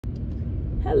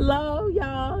Hello,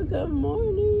 y'all. Good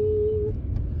morning.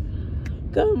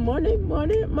 Good morning,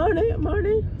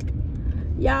 morning.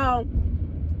 Y'all,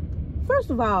 first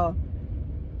of all,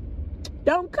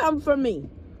 don't come for me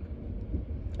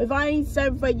if I ain't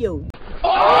serving for you.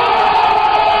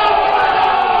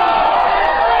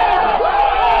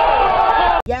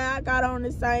 Yeah, I got on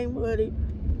the same hoodie.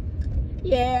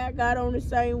 Yeah, I got on the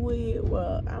same wig.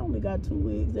 Well, I only got 2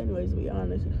 wigs anyways, to be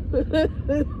honest.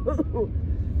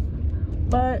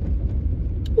 But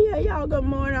yeah, y'all, good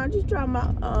morning. I just dropped my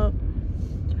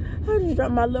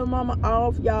little mama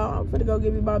off, y'all. I'm finna go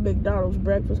give me my McDonald's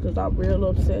breakfast because I'm real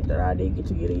upset that I didn't get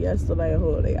to get it yesterday.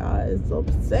 Honey, I is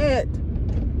upset.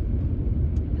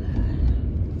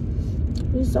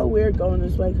 It's so weird going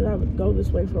this way because I would go this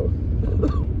way for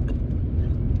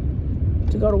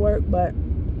to go to work, but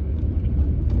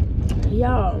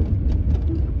y'all,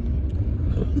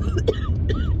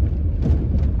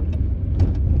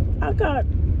 I got,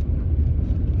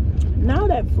 now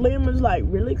that phlegm is like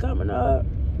really coming up,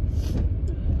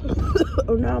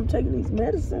 or now I'm taking these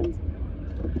medicines,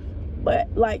 but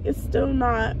like it's still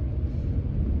not,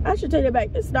 I should take it back,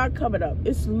 it's not coming up,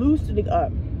 it's loosening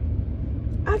up.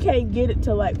 I can't get it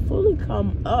to like fully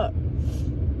come up,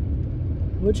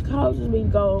 which causes me to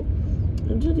go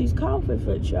into these coughing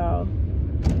fits, y'all.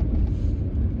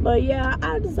 But yeah,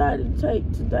 I decided to take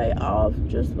today off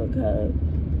just because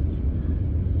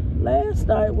last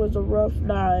night was a rough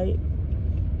night,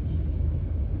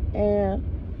 and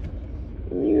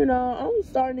you know, I'm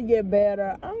starting to get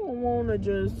better. I don't want to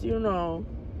just, you know,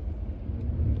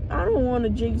 I don't want to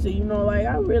jinx it, you know, like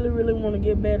I really want to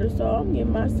get better, so I'm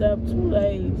giving myself 2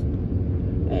 days,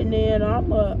 and then I'm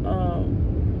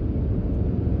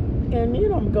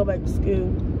gonna go back to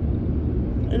school.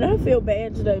 And I feel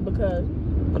bad today because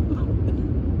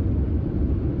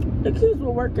the kids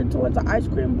were working towards an ice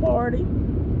cream party.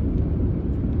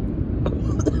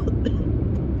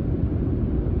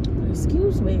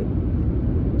 Excuse me.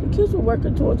 The kids were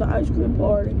working towards an ice cream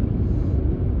party.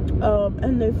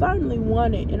 And they finally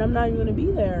won it, and I'm not even gonna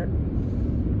be there.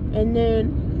 And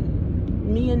then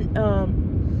me and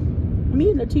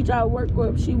the teacher I work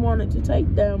with, she wanted to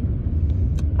take them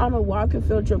on a walking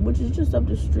field trip, which is just up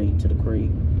the street to the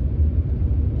creek.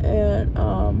 And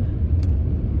I'm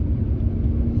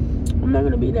not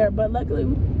gonna be there, but luckily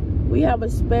we have a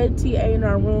sped TA in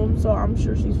our room, so I'm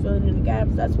sure she's filling in the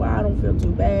gaps. That's why I don't feel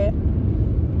too bad,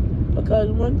 because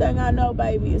one thing I know,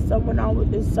 baby, is someone's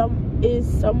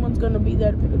gonna be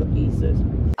there to pick up the pieces.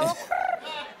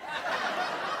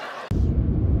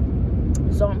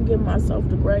 So I'm giving myself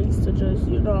the grace to just,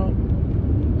 you know,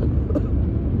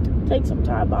 take some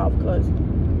time off, because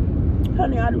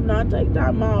honey, I do not take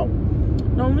time off.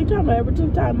 The only time I ever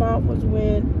took time off was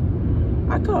when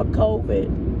I caught COVID,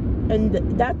 and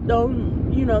that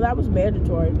don't, you know, that was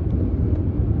mandatory.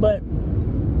 But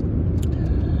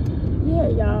yeah,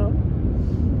 y'all,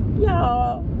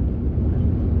 y'all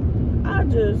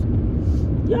just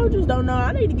don't know.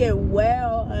 I need to get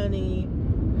well, honey.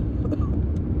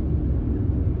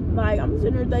 Like, I'm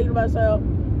sitting here thinking to myself,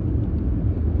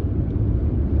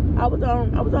 I was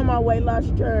on my weight loss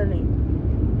journey,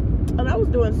 and I was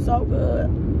doing so good.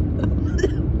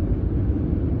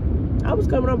 I was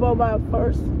coming up on my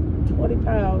first 20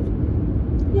 pounds.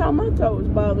 Y'all, my throat was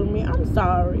bothering me. I'm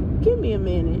sorry. Give me a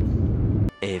minute.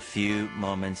 A few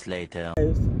moments later.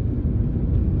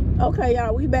 Okay,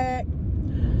 y'all, we back.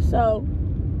 So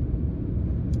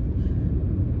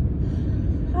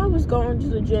I was going to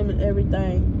the gym and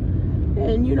everything,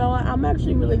 and you know, I'm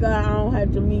actually really glad I don't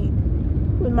have to meet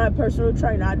with my personal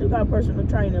trainer. I do got a personal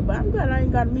trainer, but I'm glad I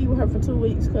ain't got to meet with her for 2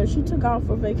 weeks, because she took off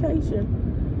for vacation.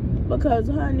 Because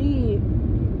honey,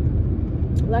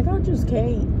 like, I just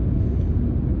can't.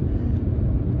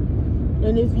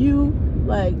 And if you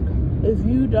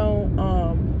don't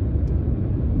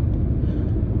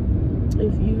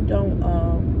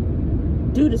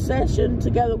do the session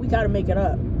together, we got to make it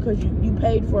up, because you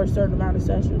paid for a certain amount of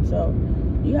sessions, so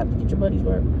you have to get your money's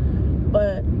worth.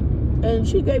 But and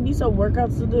she gave me some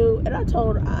workouts to do, and I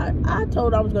told her I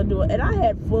was gonna do it, and I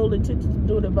had full intention to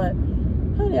do it, but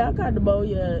honey, I got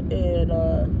pneumonia, and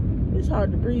it's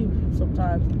hard to breathe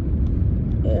sometimes.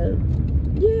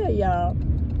 And yeah, y'all,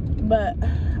 but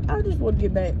I just want to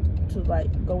get back to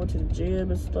like going to the gym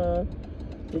and stuff.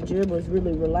 The gym was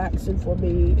really relaxing for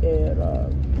me, and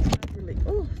really,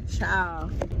 oh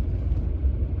child.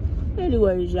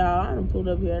 Anyways, y'all, I done pulled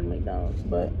up here at McDonald's,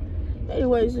 but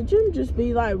anyways, the gym just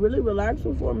be like really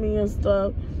relaxing for me and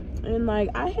stuff. And like,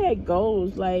 I had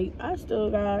goals. Like, I still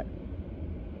got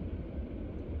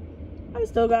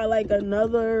like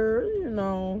another, you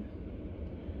know,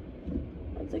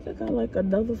 think I got like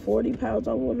another 40 pounds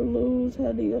I want to lose,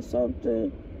 honey, or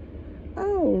something. I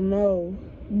don't know.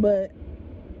 But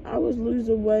I was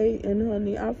losing weight, and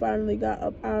honey, I finally got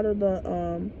up out of the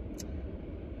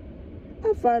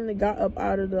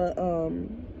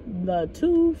the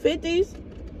 250s,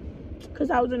 because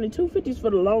I was in the 250s for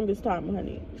the longest time,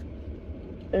 honey.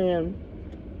 And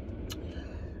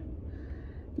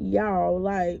y'all,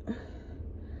 like,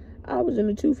 I was in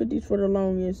the 250s for the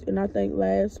longest, and I think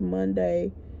last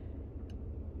Monday,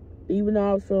 even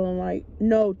though I was feeling like,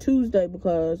 no, Tuesday,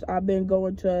 because I ain't been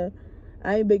going to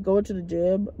the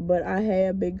gym, but I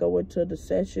have been going to the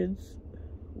sessions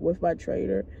with my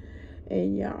trainer.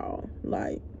 And y'all,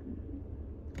 like,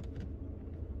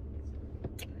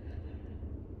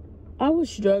 I was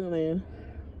struggling,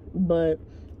 but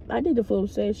I did the full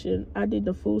session.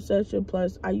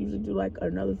 Plus I usually do like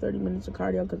another 30 minutes of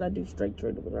cardio because I do strength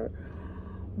training with her.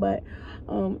 But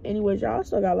anyways, y'all, I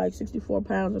still got like 64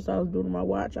 pounds. That's what I was doing on my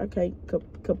watch. I can't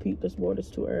compete this morning. It's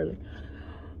too early.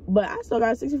 But I still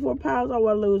got 64 pounds I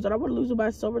want to lose, and I want to lose it by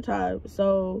summertime.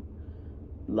 So,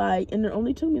 like, and it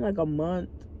only took me like a month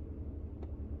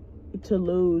to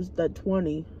lose that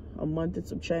 20, a month and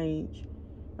some change,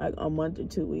 like a month and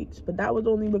 2 weeks. But that was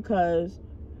only because,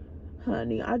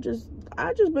 honey, I just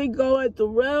been going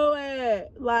through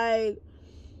it. Like,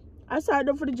 I signed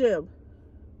up for the gym.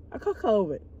 I caught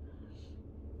COVID.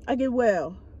 I get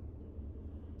well.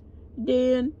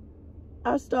 Then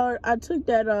I took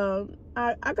that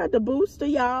I got the booster,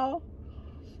 y'all.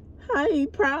 I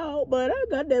ain't proud, but I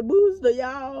got that booster,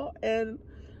 y'all. And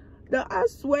I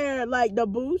swear, like, the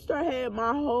booster had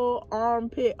my whole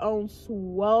armpit on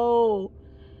swole.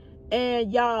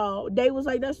 And y'all, they was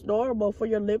like, that's normal for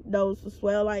your lymph nodes to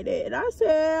swell like that. And I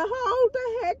said, hold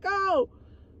the heck on.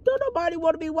 Don't nobody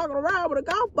want to be walking around with a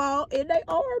golf ball in their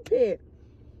armpit.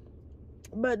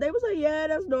 But they was like, yeah,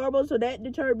 that's normal. So that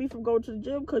deterred me from going to the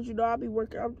gym, because, you know, I'll be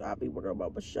working on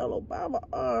Michelle Obama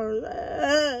arms.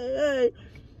 Hey.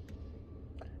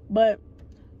 But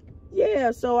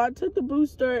yeah, so I took the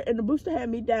booster, and the booster had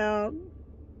me down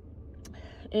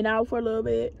and out for a little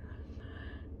bit.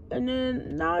 And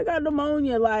then now I got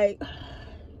pneumonia, like,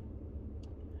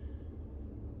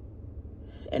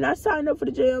 and I signed up for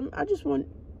the gym. I just want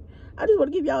to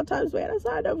give y'all time span. I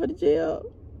signed up for the gym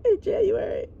in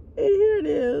January, and here it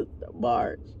is,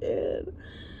 March, and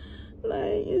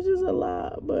like, it's just a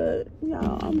lot. But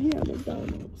y'all, I'm here at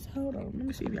McDonald's. Hold on, let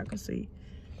me see if y'all can see.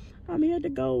 I'm here at the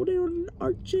Golden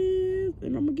Arches,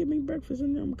 and I'm gonna get me breakfast,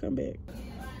 and then I'm gonna come back.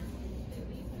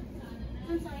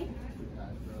 I'm sorry.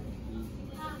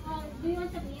 Do you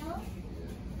want the meal?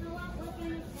 What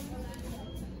kind of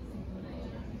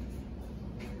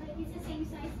it's the same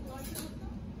size large also?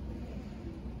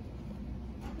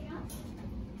 Anything else?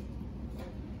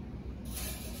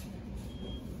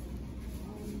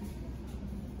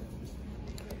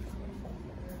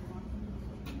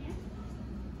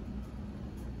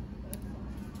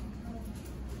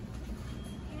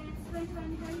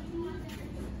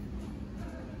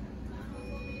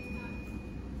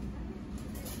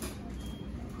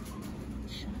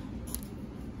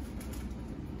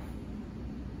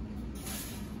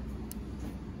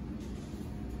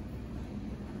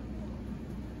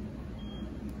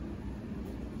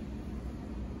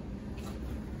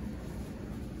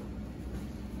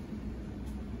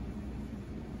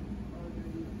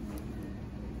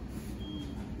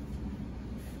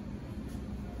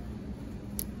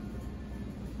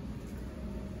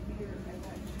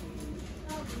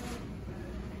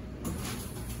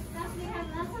 We have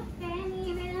lots of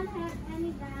penny. We don't have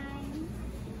any dime.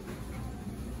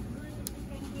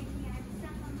 You can give me a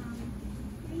exact amount.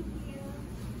 Thank you.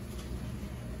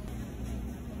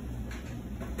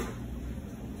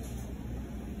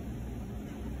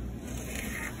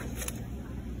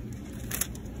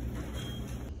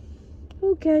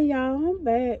 Okay, y'all, I'm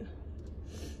back.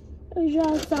 As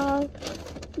y'all saw,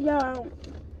 y'all,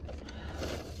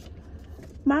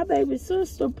 my baby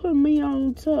sister put me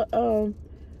on to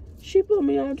she put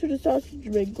me on to the sausage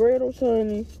McGriddles,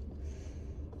 honey.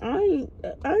 I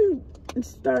ain't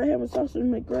started having sausage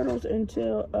McGriddles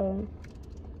until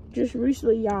just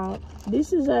recently, y'all.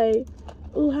 This is a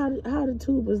how the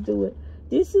tubers do it.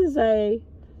 This is a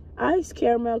iced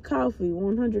caramel coffee,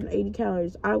 180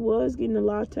 calories. I was getting a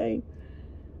latte.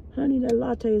 Honey, that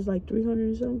latte is like 300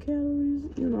 and some calories.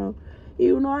 You know,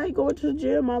 even though I ain't going to the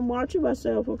gym, I'm watching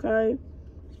myself, okay?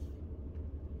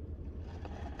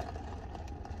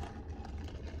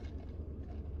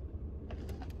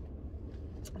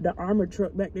 The armored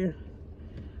truck back there.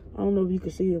 I don't know if you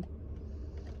can see him.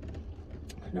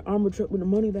 The armored truck with the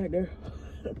money back there.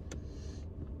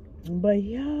 But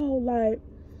y'all, like,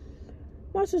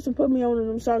 My sister put me on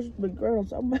them sausage McGriddles.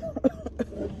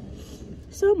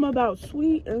 Something about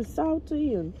sweet and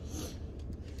salty, and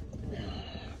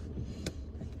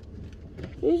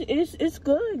it's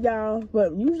good, y'all.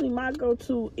 But usually my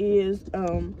go-to is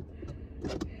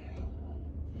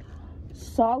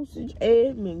sausage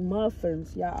egg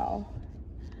McMuffins, y'all.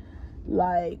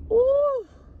 Like, ooh.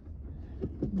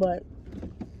 But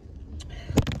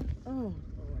oh Lord,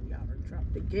 y'all done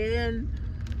dropped again.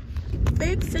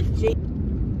 Fix it, G.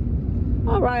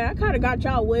 All right, I kind of got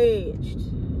y'all wedged,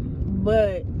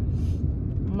 but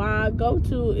my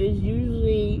go-to is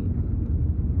usually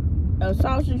a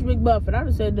sausage McMuffin. I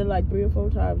done said that like 3 or 4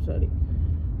 times, honey.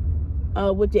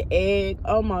 With the egg.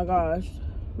 Oh my gosh.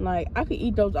 Like, I could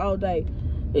eat those all day.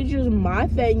 It's just my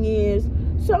thing is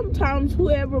sometimes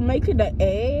whoever making the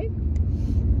egg,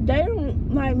 they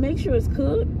don't like make sure it's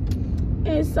cooked.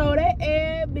 And so that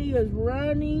egg be as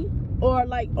runny, or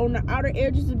like on the outer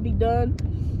edges it be done.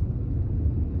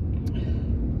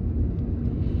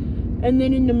 And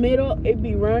then in the middle it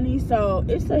be runny. So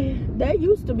that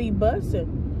used to be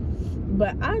busting.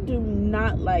 But I do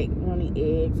not like runny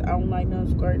eggs. I don't like them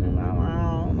squirting in my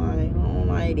mouth. I don't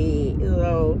like it.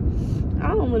 So I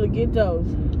don't really get those.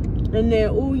 And then,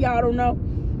 ooh, y'all don't know,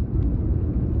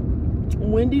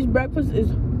 Wendy's breakfast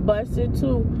is busted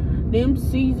too. Them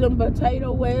seasoned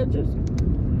potato wedges.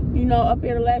 You know, up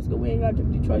here in Alaska, we ain't got too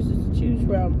many choices to choose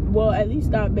from. Well, at least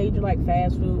not major like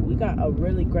fast food. We got a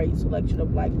really great selection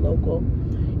of like local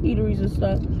eateries and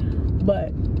stuff.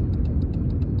 But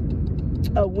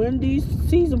a Wendy's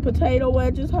seasoned potato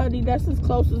wedges, honey, that's as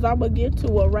close as I'm gonna get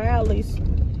to a Rally's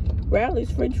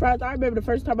French fries. I remember the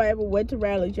first time I ever went to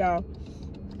Rally's, y'all.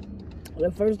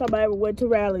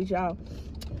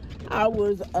 I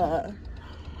was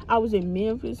in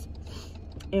Memphis,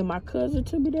 and my cousin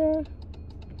took me there.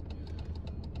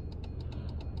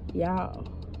 Y'all,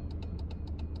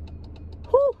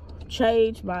 whew,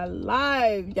 changed my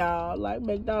life, y'all. Like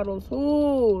McDonald's,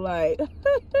 whoo, like.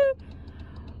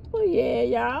 Well, yeah,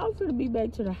 y'all, I'm finna be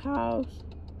back to the house,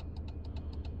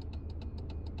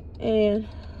 and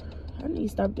I need to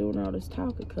stop doing all this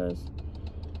talking because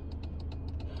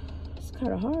it's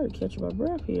kind of hard catching my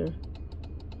breath here.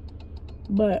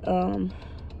 But I'm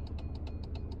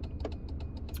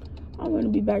gonna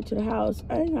be back to the house.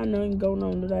 I ain't got nothing going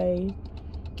on today.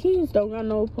 Kids don't got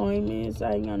no appointments.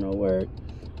 I ain't got no work.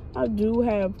 I do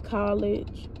have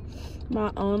college, my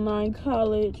online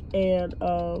college, and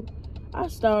I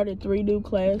started 3 new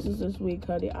classes this week,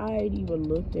 honey. I ain't even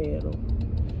looked at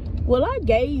them. Well, I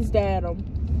gazed at them,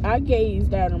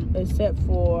 except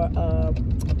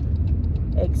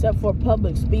for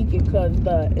public speaking, because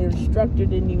the instructor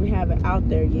didn't even have it out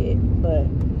there yet. But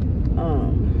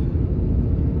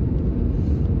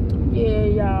yeah,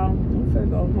 y'all, I'm finna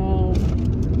go home,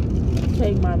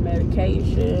 take my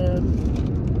medication,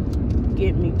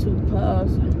 get me 2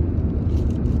 puffs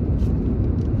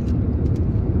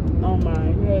on my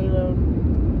inhaler.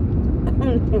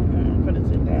 I'm gonna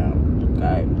sit down,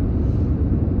 okay?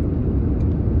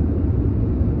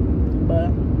 But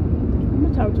I'm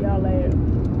gonna talk to y'all later.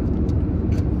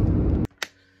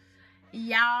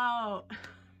 Y'all,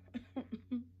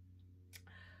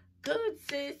 good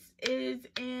sis is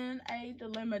in a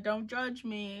dilemma. Don't judge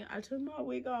me. I took my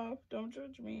wig off. Don't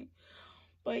judge me.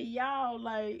 But y'all,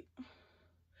 like,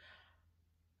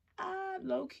 I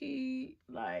low-key,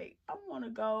 like, I want to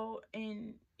go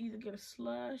and either get a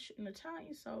slush, an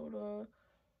Italian soda,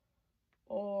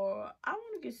 or I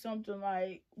want to get something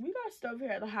like, we got stuff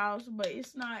here at the house, but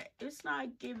it's not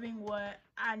giving what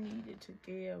I needed to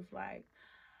give. Like,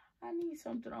 I need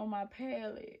something on my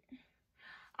palate.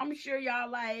 I'm sure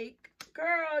y'all like,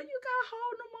 girl, you got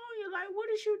whole pneumonia. Like, what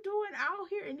is you doing out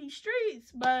here in these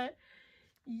streets? But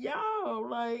y'all,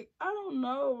 like, I don't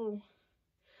know.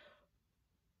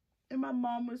 And my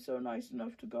mom was so nice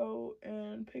enough to go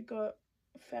and pick up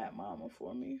Fat Mama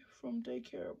for me from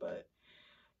daycare. But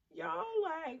y'all,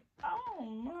 like, I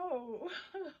don't know.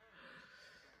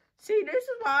 See, this is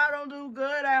why I don't do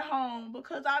good at home,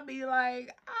 because I be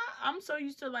like, I'm so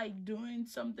used to like doing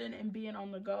something and being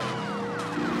on the go.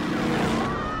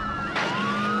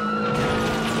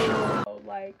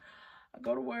 Like, I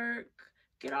go to work,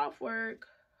 get off work,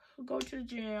 go to the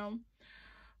gym,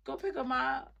 go pick up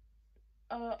my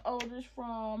oldest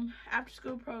from after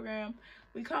school program.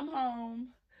 We come home,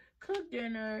 cook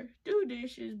dinner, do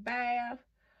dishes, bath,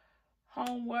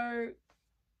 homework.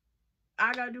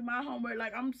 I gotta do my homework.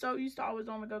 Like, I'm so used to always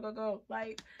on the go.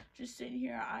 Like, just sitting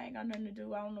here, I ain't got nothing to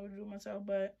do. I don't know what to do myself,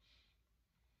 but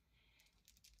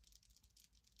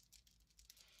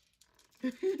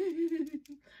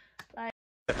like,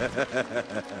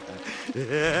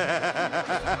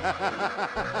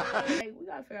 Like, we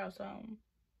gotta figure out something.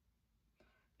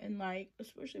 And like,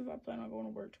 especially if I plan on going to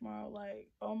work tomorrow, like,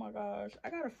 oh my gosh, I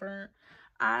got a friend.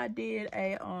 I did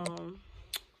a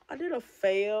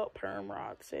failed perm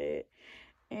rock set,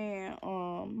 and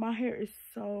my hair is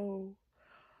so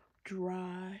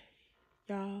dry,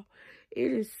 y'all.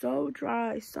 It is so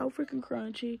dry, it's so freaking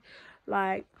crunchy.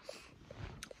 Like,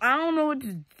 I don't know what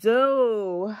to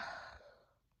do.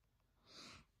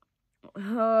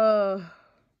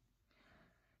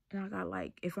 And I got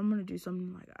like, if I'm gonna do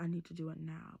something, like, I need to do it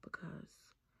now because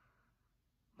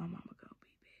my mama gonna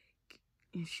be back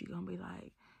and she gonna be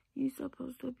like, you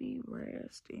supposed to be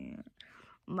resting.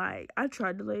 Like, I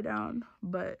tried to lay down,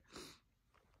 but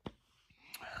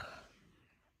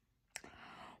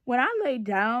when I lay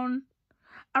down,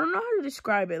 I don't know how to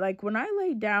describe it. Like, when I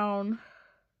lay down,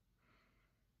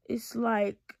 it's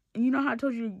like, you know how I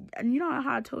told you, and you know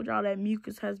how I told y'all that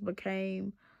mucus has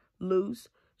became loose,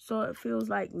 so it feels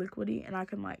like liquidy, and I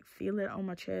can like feel it on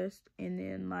my chest, and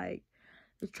then like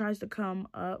it tries to come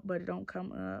up, but it don't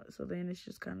come up, so then it's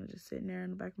just kind of just sitting there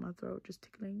in the back of my throat, just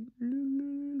tickling.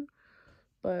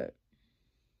 But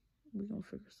we gonna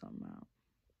figure something out.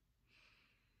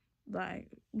 Like,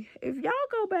 if y'all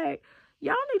go back,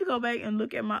 y'all need to go back and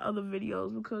look at my other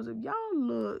videos, because if y'all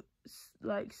look,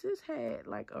 like, sis had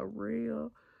like a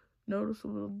real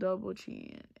noticeable double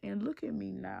chin, and look at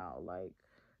me now, like,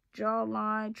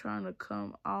 jawline trying to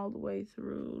come all the way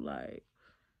through, like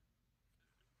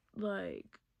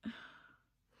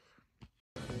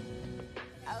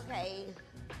Okay.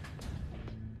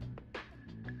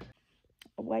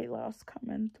 weight loss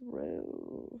coming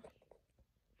through.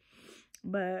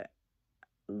 But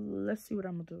let's see what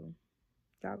I'm gonna do.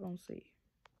 Y'all gonna see.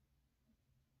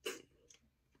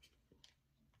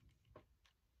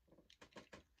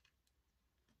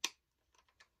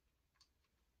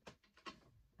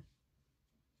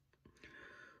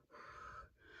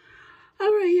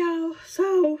 Alright, y'all.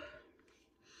 So,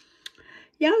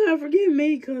 y'all gotta forgive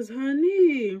me, because,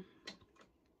 honey,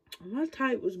 my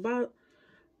type was about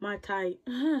my type.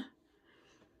 I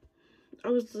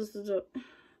was listening to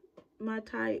my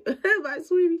type, my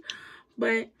sweetie.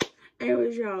 But,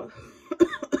 anyways, y'all.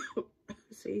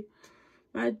 See,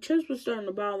 my chest was starting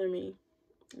to bother me.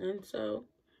 And so,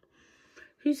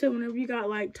 he said whenever you got,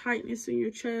 like, tightness in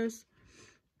your chest,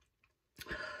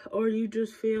 or you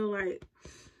just feel like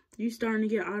you starting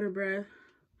to get out of breath,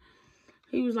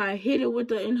 he was like, hit it with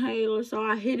the inhaler. So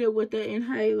I hit it with the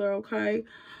inhaler, okay?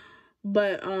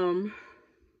 But,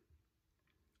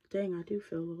 dang, I do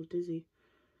feel a little dizzy.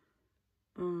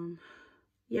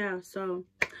 Yeah, so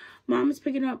mom is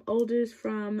picking up oldest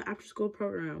from the after school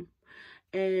program.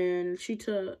 And she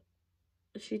took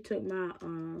my,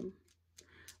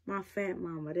 my fat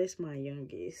mama. That's my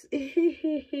youngest.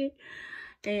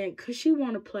 And because she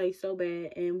want to play so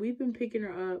bad. And we've been picking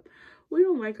her up. We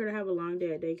don't like her to have a long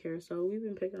day at daycare. So we've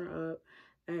been picking her up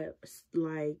at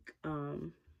like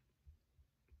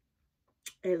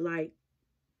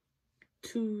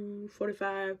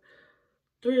 2:45,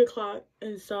 3 o'clock.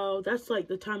 And so that's like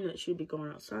the time that she'd be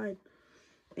going outside.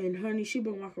 And honey, she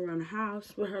been walking around the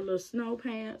house with her little snow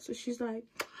pants. So she's like,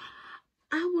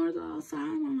 I want to go outside,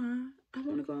 mama. I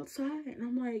want to go outside. And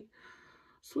I'm like,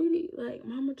 sweetie, like,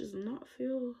 mama does not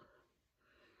feel...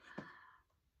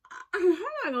 I'm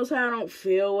not going to say I don't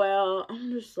feel well.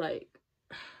 I'm just, like,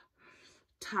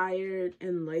 tired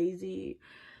and lazy.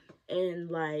 And,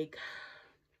 like,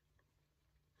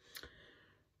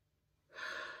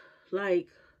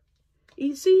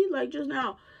 you see, like, just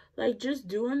now, like, just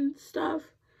doing stuff,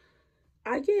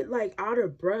 I get, like, out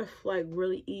of breath, like,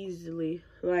 really easily.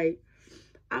 Like,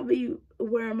 I'll be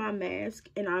wearing my mask,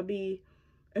 and I'll be,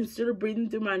 instead of breathing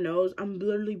through my nose, I'm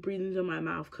literally breathing through my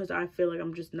mouth, because I feel like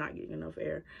I'm just not getting enough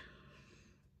air.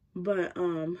 But,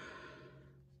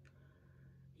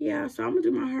 yeah, so I'm gonna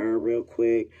do my hair real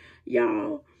quick.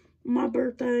 Y'all, my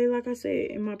birthday, like I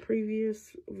said in my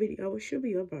previous video, it should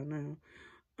be up by now.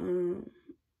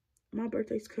 My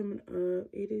birthday's coming up.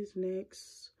 It is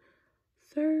next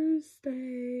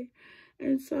Thursday.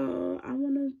 And so I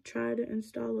want to try to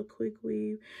install a quick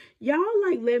weave. Y'all,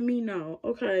 like, let me know.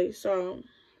 Okay, so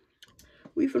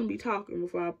we finna be talking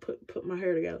before I put my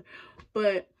hair together.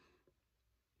 But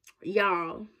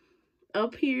y'all,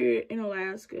 up here in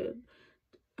Alaska,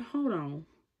 hold on.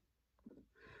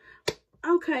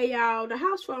 Okay, y'all, the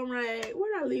house phone rang.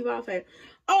 Where did I leave off at?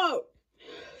 Oh,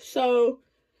 so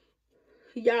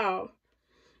y'all,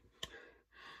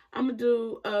 I'm gonna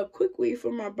do a quick weave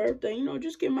for my birthday. You know,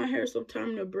 just give my hair some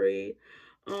time to breathe.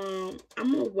 I'm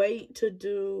gonna wait to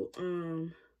do,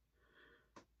 I'm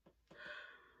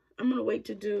I'm gonna wait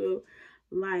to do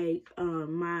like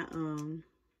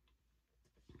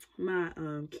my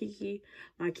Kiki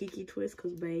twist,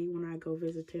 because babe, when I go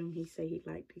visit him, he said he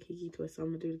liked the Kiki twist, so I'm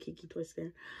gonna do the Kiki twist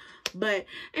there. But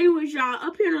anyways, y'all,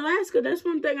 up here in Alaska, that's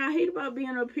one thing I hate about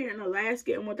being up here in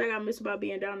Alaska, and one thing I miss about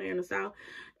being down there in the South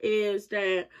is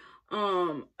that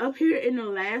up here in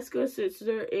Alaska, since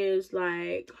there is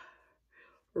like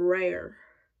rare,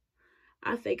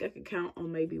 I think I can count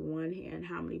on maybe one hand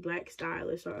how many black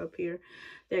stylists are up here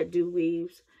that do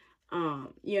weaves.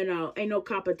 You know, ain't no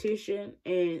competition,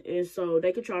 and so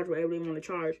they can charge whatever they want to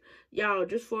charge. Y'all,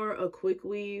 just for a quick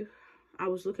weave, I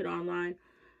was looking online,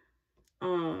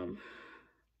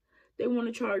 they want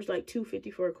to charge like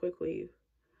 $250 for a quick weave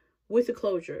with a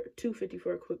closure. $250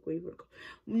 for a quick weave.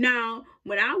 Now,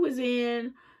 when I was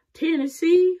in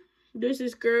Tennessee, there's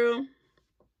this girl.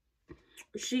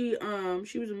 She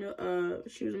was a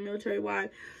military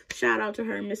wife. Shout out to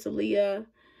her, Miss Aaliyah.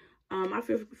 I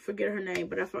forget her name,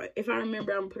 but if I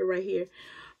remember, I'm gonna put it right here.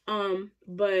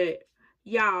 But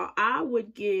y'all, I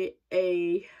would get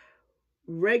a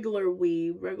regular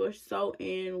weave, regular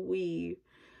sew-in weave.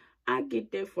 I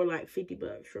get that for like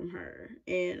 $50 from her,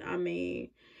 and I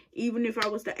mean, even if I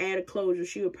was to add a closure,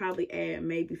 she would probably add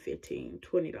maybe $15,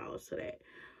 $20 to that.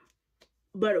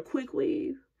 But a quick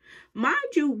weave,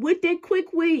 mind you, with that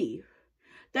quick weave,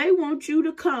 they want you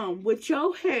to come with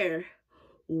your hair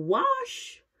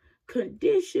wash,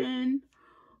 conditioned,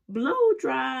 blow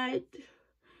dried,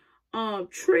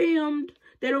 trimmed.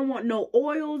 They don't want no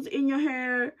oils in your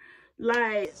hair.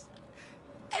 Like,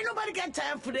 ain't nobody got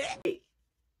time for that.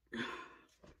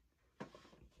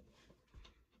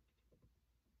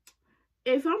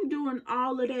 If I'm doing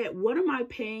all of that, what am I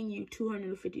paying you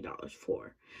 $250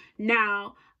 for?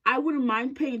 Now, I wouldn't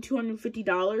mind paying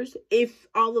 $250 if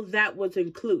all of that was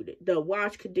included. The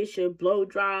wash, condition, blow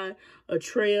dry, a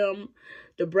trim,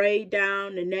 the braid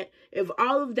down, the net. If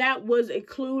all of that was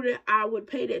included, I would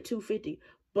pay that $250.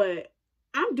 But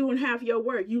I'm doing half your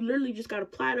work. You literally just got to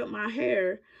plait up my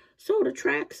hair, sew the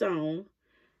tracks on,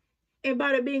 and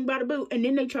bada bing, bada boo. And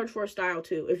then they charge for a style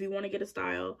too. If you want to get a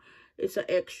style, it's an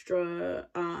extra,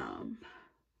 I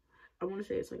want to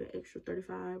say it's like an extra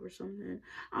 $35 or something.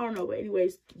 I don't know. But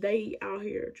anyways, they out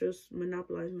here just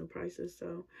monopolizing the prices.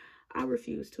 So I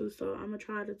refuse to. So I'm going to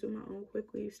try to do my own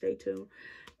quick weave. Stay tuned.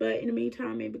 But in the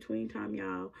meantime, in between time,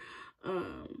 y'all,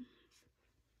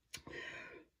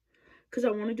 because I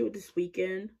want to do it this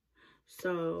weekend.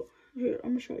 So here,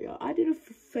 I'm going to show y'all. I did a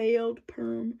failed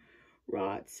perm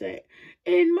rod set.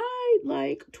 In my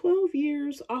like 12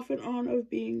 years off and on of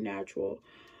being natural,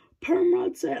 perm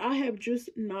rod set, I have just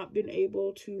not been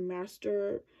able to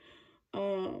master.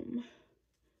 I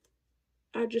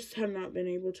just have not been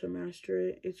able to master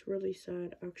it. It's really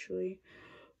sad, actually.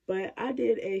 But I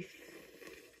did a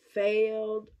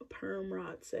failed perm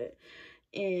rod set,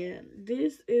 and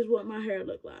this is what my hair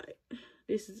looked like.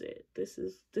 This is it. This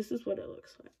is what it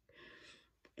looks like.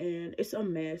 And it's a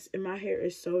mess, and my hair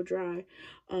is so dry.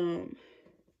 I'm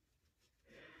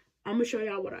gonna show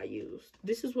y'all what I use.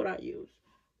 This is what I use.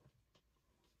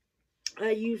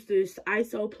 I use this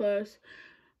ISO Plus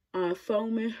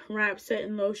foaming wrap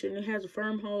setting lotion. It has a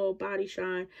firm hold, body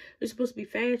shine. It's supposed to be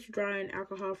fast drying,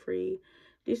 alcohol free.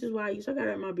 This is what I use. I got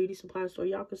it at my beauty supply store.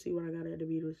 Y'all can see what I got it at the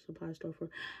beauty supply store for.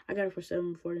 I got it for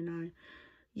 $7.49.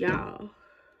 Y'all,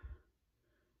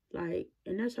 like,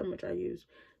 and that's how much I use.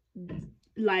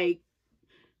 Like,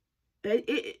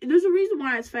 there's a reason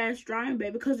why it's fast drying,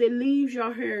 babe, because it leaves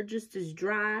your hair just as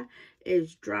dry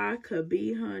could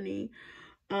be, honey.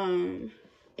 And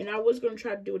I was gonna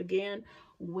try to do it again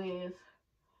with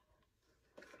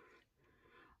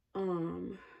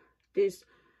this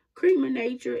Cream of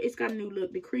Nature. It's got a new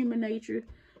look, the Cream of Nature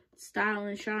Style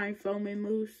and Shine Foaming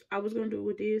Mousse. I was gonna do it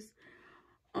with this,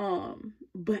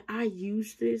 but I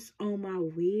used this on my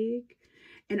wig,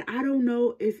 and I don't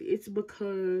know if it's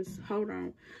because, hold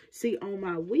on, see, on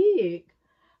my wig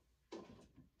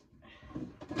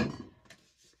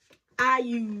I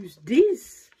use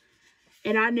this,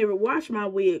 and I never wash my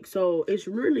wig, so it's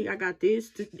really, I got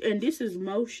this, and this is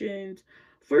Motion's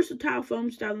Versatile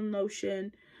Foam Styling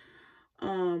Lotion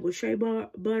with shea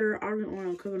butter, argan oil,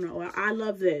 and coconut oil. I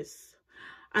love this.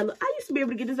 I used to be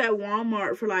able to get this at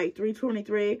Walmart for like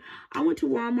 $3.23. I went to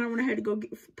Walmart when I had to go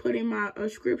put in my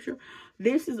scripture.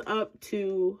 This is up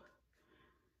to,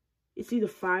 it's either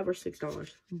 $5 or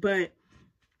 $6. But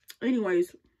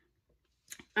anyways,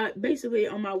 basically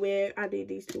on my wig, I did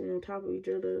these two on top of each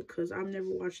other because I've never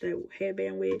watched that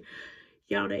headband wig.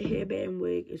 Y'all, that headband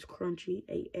wig is crunchy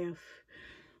AF.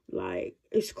 Like,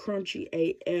 it's crunchy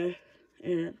AF.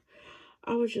 And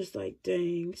I was just like,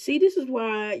 dang. See, this is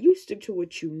why you stick to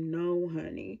what you know,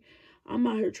 honey. I'm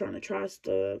out here trying to try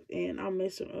stuff and I'm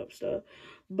messing up stuff.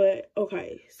 But,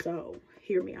 okay, so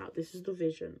hear me out. This is the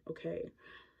vision, okay?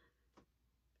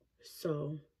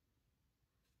 So,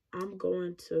 I'm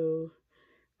going to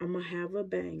have a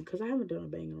bang. Because I haven't done a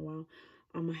bang in a while.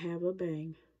 I'm going to have a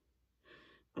bang.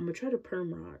 I'm going to try to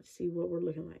perm rod, see what we're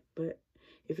looking like. But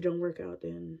if it don't work out,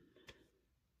 then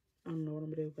I don't know what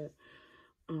I'm going to do. But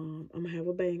I'm going to have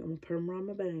a bang. I'm going to perm rod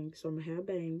my bangs. So I'm going to have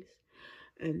bangs.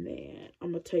 And then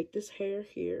I'm going to take this hair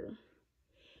here.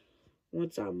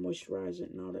 Once I moisturize it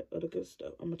and all that other good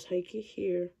stuff. I'm going to take it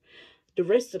here. The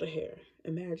rest of the hair.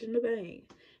 Imagine the bang.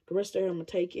 The rest of the hair, I'm going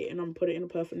to take it and I'm going to put it in a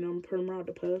puff. And then I'm going to perm rod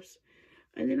the puffs.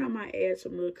 And then I might add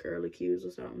some little curly cues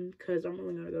or something. Because I'm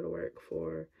only going to go to work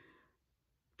for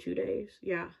 2 days.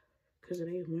 Yeah. Because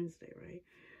today is Wednesday, right?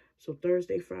 So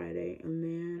Thursday, Friday. And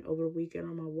then over the weekend,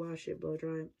 I'm going to wash it, blow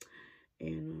dry it.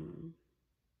 And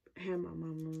have my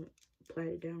mama plait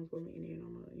it down for me. And then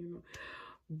I'm going to, you know.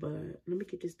 But let me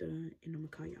get this done. And I'm going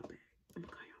to call y'all back.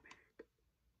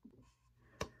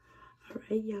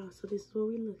 Alright, y'all. So this is what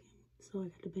we looking. So I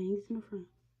got the bangs in the front.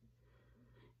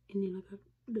 And then I got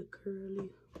the curly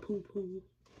poo-poo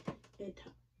at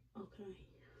top. Okay.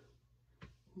 I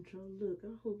want y'all to look. I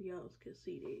hope y'all can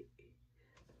see that.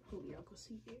 Hope y'all can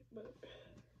see that. But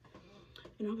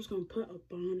and I was gonna put a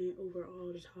bonnet over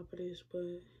all the top of this,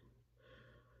 but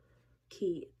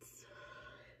kids.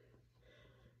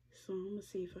 So I'm gonna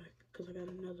see if cause I got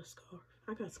another scarf.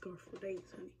 I got scarf for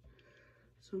days, honey.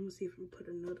 So I'm gonna see if I can put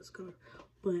another scarf.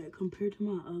 But compared to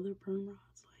my other perm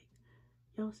rods, like,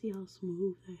 y'all see how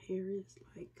smooth that hair is?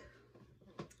 Like,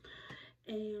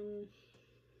 and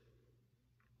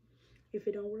if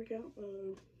it don't work out,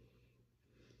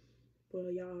 well,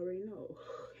 y'all already know.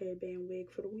 Headband wig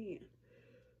for the win.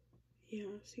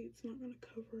 Yeah, see, it's not gonna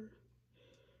cover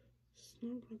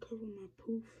my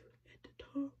poof at the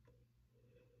top.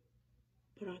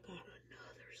 But I got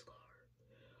another scarf.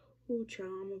 Ooh, child,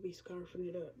 I'm gonna be scarfing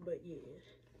it up, but yeah.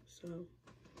 So,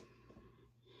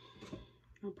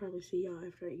 I'll probably see y'all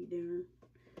after I eat dinner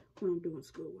when I'm doing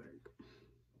schoolwork.